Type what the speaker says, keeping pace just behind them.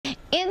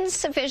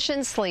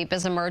Insufficient sleep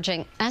is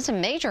emerging as a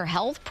major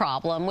health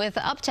problem, with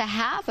up to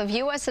half of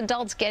U.S.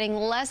 adults getting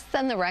less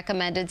than the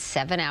recommended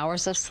 7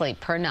 hours of sleep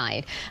per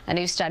night. A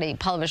new study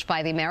published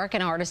by the American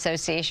Heart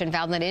Association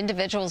found that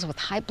individuals with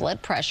high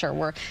blood pressure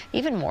were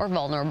even more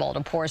vulnerable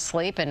to poor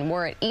sleep and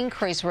were at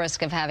increased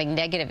risk of having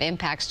negative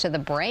impacts to the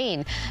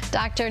brain.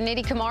 Dr.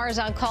 Nidhi Kumar is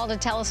on call to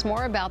tell us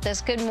more about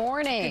this. Good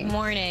morning. Good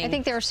morning. I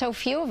think there are so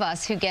few of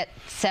us who get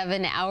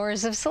 7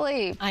 hours of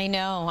sleep. I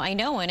know,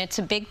 and it's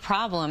a big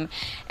problem.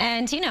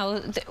 And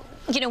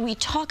we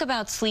talk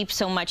about sleep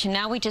so much, and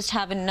now we just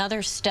have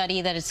another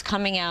study that is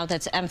coming out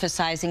that's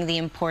emphasizing the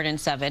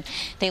importance of it.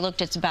 They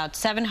looked at about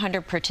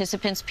 700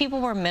 participants.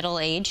 People were middle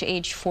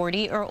age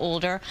 40 or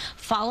older,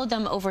 followed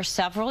them over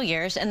several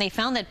years, and they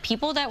found that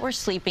people that were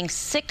sleeping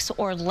 6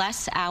 or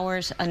less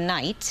hours a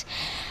night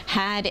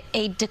had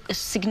a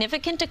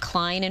significant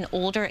decline in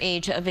older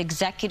age of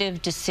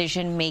executive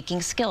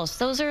decision-making skills.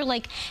 Those are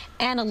like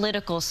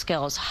analytical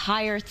skills,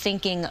 higher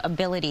thinking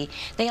ability.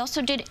 They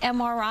also did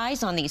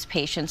MRIs on these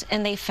patients,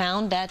 and they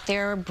found that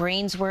their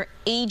brains were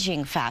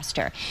aging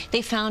faster.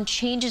 They found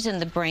changes in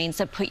the brains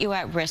that put you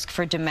at risk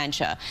for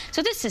dementia.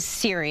 So this is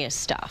serious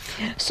stuff.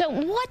 So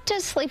what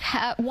does sleep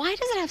have? Why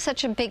does it have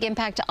such a big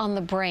impact on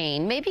the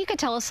brain? Maybe you could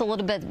tell us a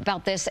little bit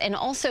about this, and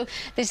also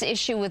this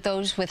issue with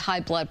those with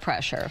high blood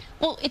pressure.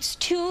 Well, it's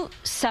two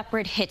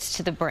separate hits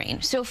to the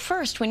brain. So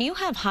first, when you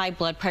have high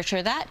blood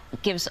pressure, that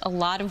gives a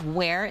lot of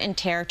wear and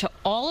tear to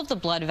all of the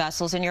blood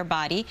vessels in your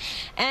body,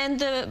 and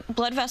the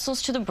blood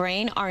vessels to the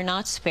brain are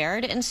not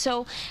spared, and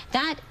so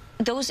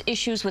those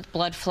issues with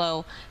blood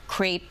flow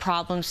create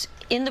problems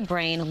in the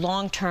brain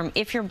long-term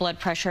if your blood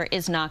pressure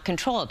is not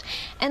controlled.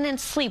 And then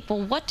sleep.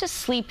 Well, what does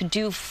sleep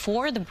do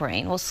for the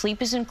brain? Well,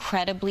 sleep is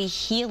incredibly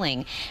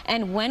healing.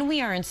 And when we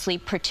are in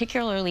sleep,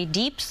 particularly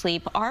deep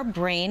sleep, our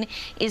brain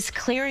is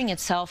clearing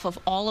itself of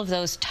all of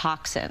those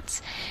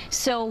toxins.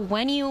 So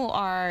when you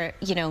are,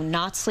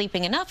 not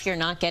sleeping enough, you're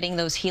not getting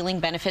those healing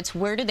benefits.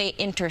 Where do they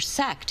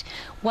intersect?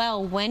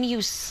 Well, when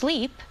you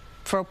sleep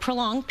for a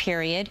prolonged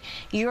period,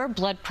 your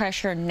blood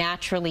pressure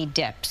naturally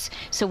dips.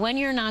 So when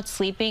you're not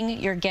sleeping,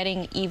 you're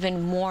getting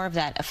even more of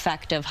that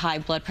effect of high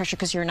blood pressure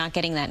because you're not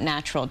getting that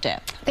natural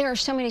dip. There are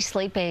so many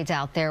sleep aids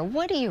out there.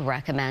 What do you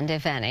recommend,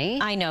 if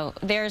any? I know,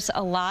 there's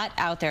a lot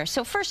out there.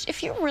 So first,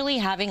 if you're really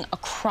having a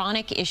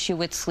chronic issue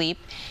with sleep,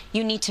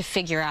 you need to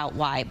figure out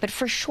why. But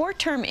for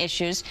short-term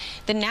issues,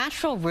 the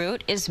natural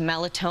route is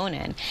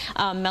melatonin.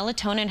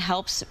 Melatonin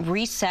helps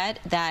reset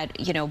that,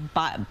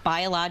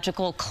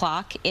 biological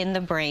clock in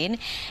the brain.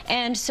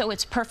 And so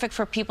it's perfect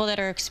for people that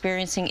are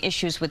experiencing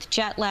issues with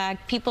jet lag,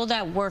 people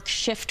that work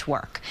shift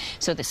work.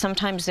 So that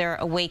sometimes they're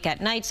awake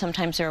at night,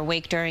 sometimes they're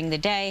awake during the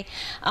day.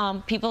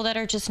 People that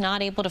are just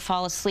not able to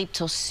fall asleep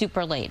till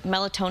super late.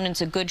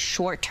 Melatonin's a good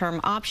short-term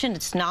option.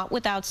 It's not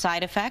without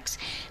side effects.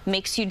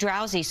 Makes you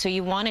drowsy, so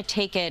you want to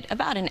take it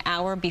about an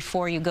hour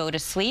before you go to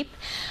sleep.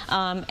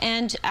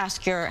 And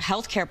ask your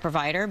healthcare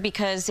provider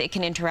because it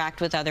can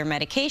interact with other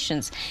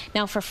medications.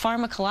 Now, for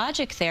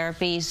pharmacologic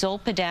therapy,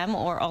 zolpidem,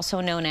 or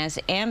also known as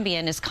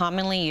Ambien, is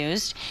commonly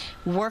used,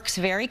 works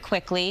very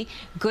quickly,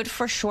 good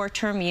for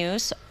short-term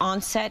use,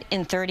 onset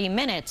in 30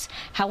 minutes.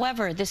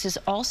 However, this is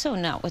also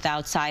not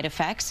without side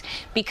effects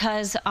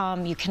because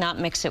you cannot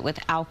mix it with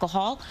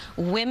alcohol.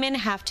 Women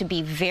have to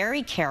be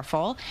very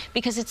careful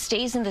because it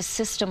stays in the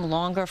system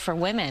longer for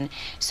women.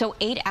 So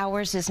 8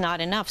 hours is not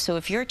enough. So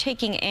if you're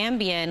taking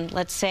Ambien,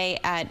 let's say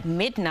at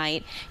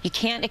midnight, you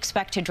can't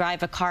expect to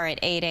drive a car at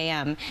 8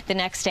 a.m. the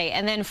next day.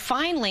 And then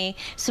finally,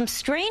 some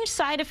strange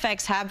side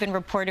effects have been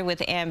reported with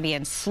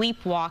Ambien: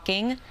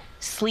 sleepwalking,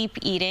 sleep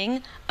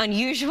eating,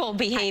 unusual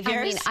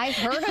behaviors. I've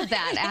heard of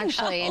that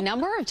actually a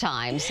number of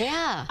times.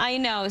 Yeah. I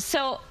know.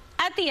 So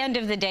at the end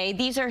of the day,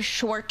 these are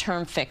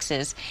short-term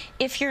fixes.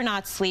 If you're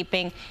not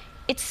sleeping,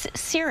 it's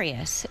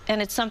serious,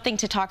 and it's something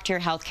to talk to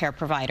your healthcare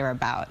provider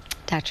about.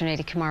 Dr.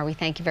 Nidhi Kumar, we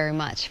thank you very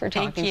much for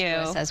talking to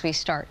us as we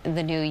start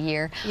the new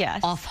year.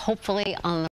 Yes. Off hopefully on the